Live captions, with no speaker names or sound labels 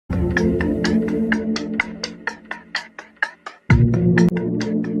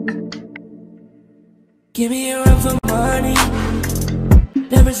Give me a run for money.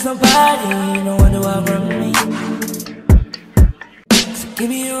 There is nobody, no one to outrun me. So give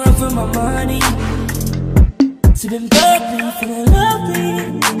me a run for my money. Sipping bubbly, feeling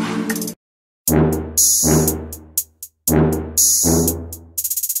lovely.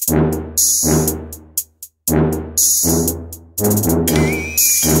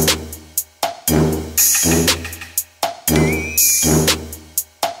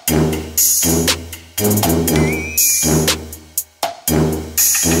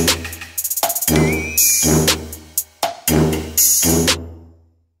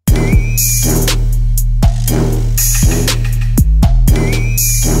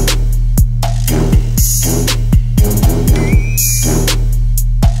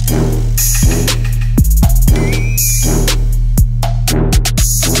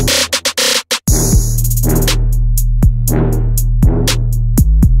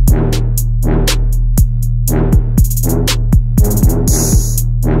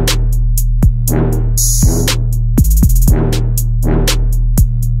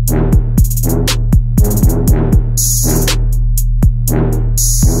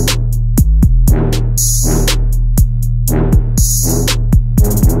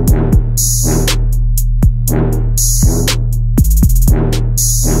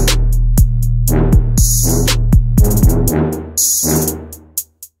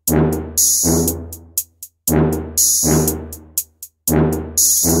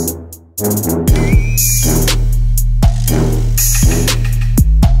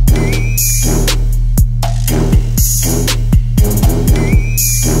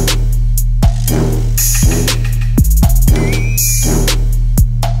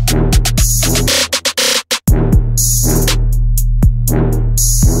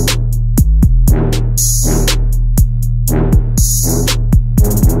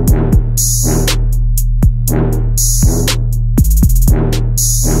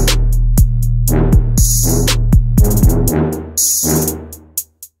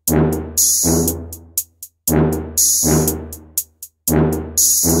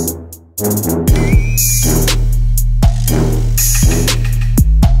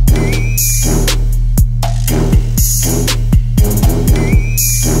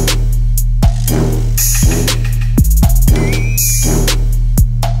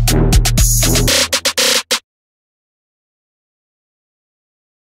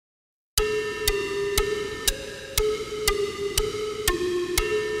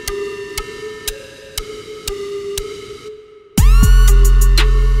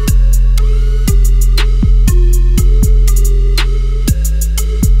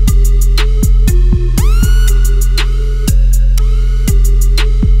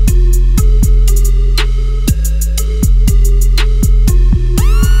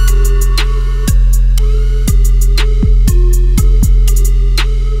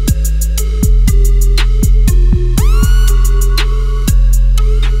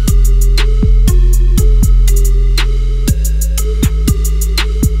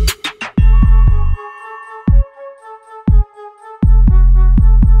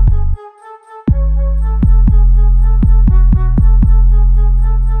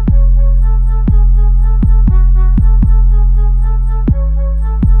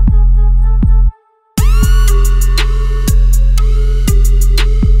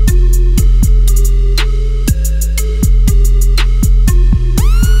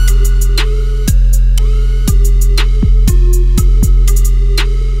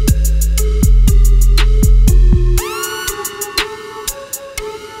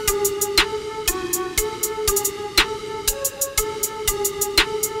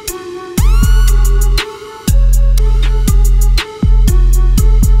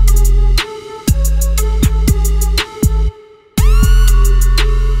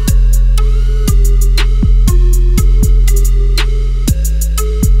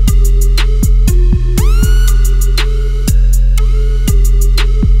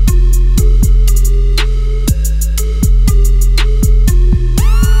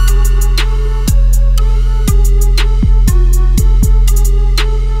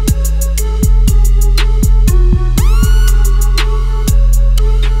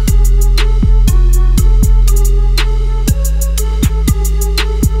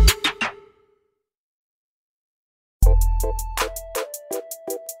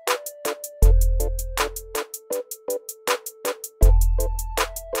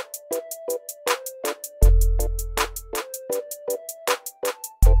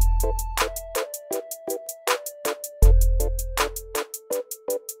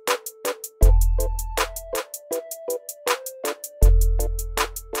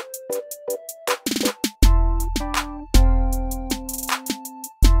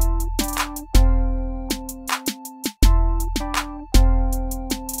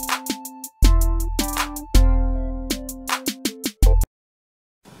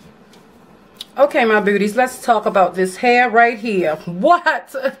 Okay, my beauties, let's talk about this hair right here.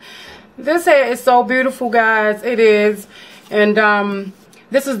 What? This hair is so beautiful, guys. It is. And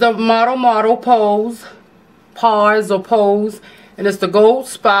this is the model pose. Pause or pose. And it's the gold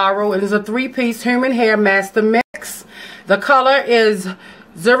spiral. And it's a 3-piece human hair master mix. The color is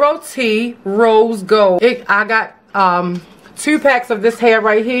 0T Rose Gold. I got 2 packs of this hair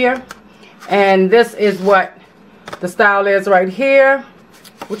right here. And this is what the style is right here,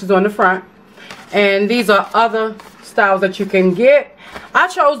 which is on the front. And these are other styles that you can get. I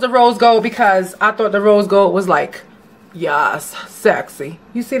chose the rose gold because I thought the rose gold was like, yes, sexy.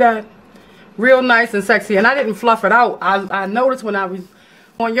 You see that? Real nice and sexy. And I didn't fluff it out. I noticed when I was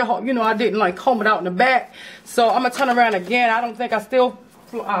on your, you know, I didn't like comb it out in the back. So I'm going to turn around again. I don't think I still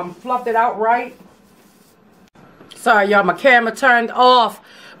fluffed it out right. Sorry, y'all, my camera turned off.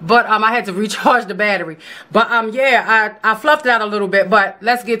 But I had to recharge the battery. But yeah, I fluffed it out a little bit. But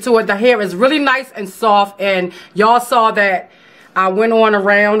let's get to it. The hair is really nice and soft. And y'all saw that I went on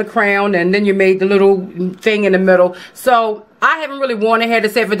around the crown. And then you made the little thing in the middle. So I haven't really worn a hair to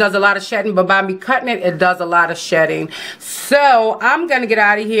say if it does a lot of shedding. But by me cutting it, it does a lot of shedding. So I'm going to get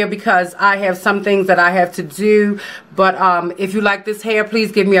out of here because I have some things that I have to do. But if you like this hair,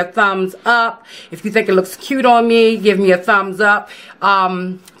 please give me a thumbs up. If you think it looks cute on me, give me a thumbs up.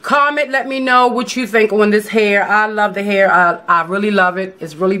 Comment, let me know what you think on this hair. I love the hair. I really love it.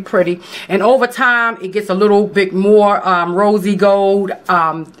 It's really pretty. And over time, it gets a little bit more rosy gold.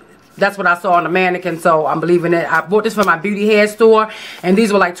 That's what I saw on the mannequin, so I'm believing it. I bought this from my beauty hair store, and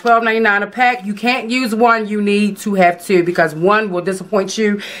these were like $12.99 a pack. You can't use one. You need to have 2 because one will disappoint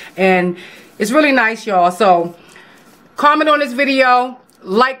you. And it's really nice, y'all. So comment on this video.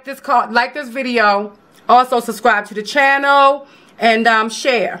 Like this video. Also subscribe to the channel. And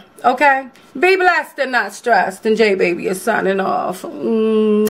share, okay? Be blessed and not stressed. And J Baby is signing off.